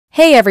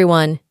Hey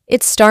everyone,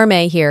 it's Star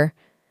May here.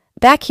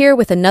 Back here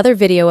with another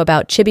video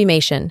about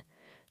Chibimation.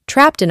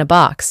 Trapped in a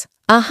box.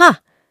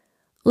 Aha!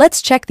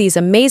 Let's check these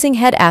amazing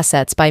head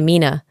assets by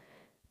Mina.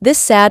 This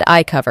sad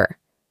eye cover.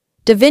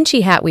 Da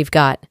Vinci hat we've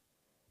got.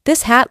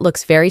 This hat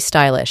looks very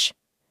stylish.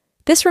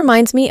 This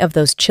reminds me of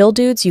those chill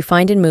dudes you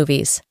find in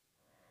movies.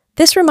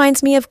 This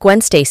reminds me of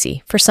Gwen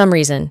Stacy, for some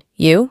reason.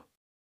 You?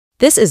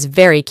 This is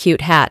very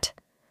cute hat.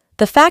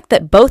 The fact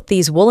that both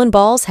these woolen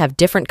balls have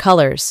different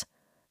colors.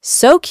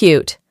 So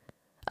cute.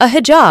 A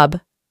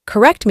hijab.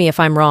 Correct me if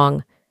I'm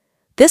wrong.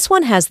 This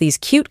one has these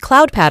cute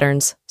cloud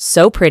patterns.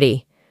 So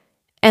pretty.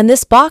 And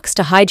this box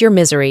to hide your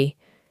misery.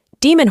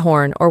 Demon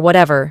horn or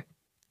whatever.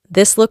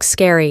 This looks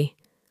scary.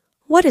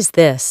 What is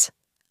this?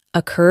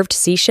 A curved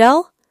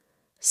seashell?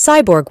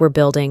 Cyborg we're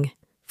building.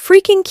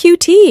 Freaking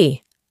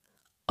QT!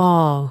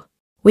 Oh,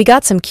 we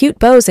got some cute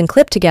bows and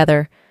clip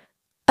together.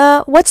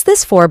 What's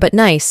this for but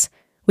nice?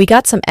 We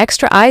got some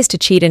extra eyes to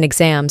cheat in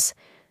exams.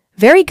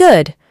 Very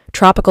good.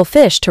 Tropical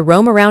fish to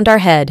roam around our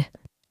head.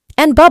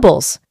 And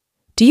bubbles.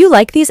 Do you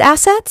like these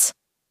assets?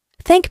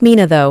 Thank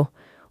Mina though.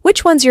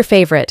 Which one's your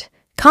favorite?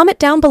 Comment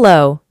down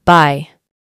below. Bye.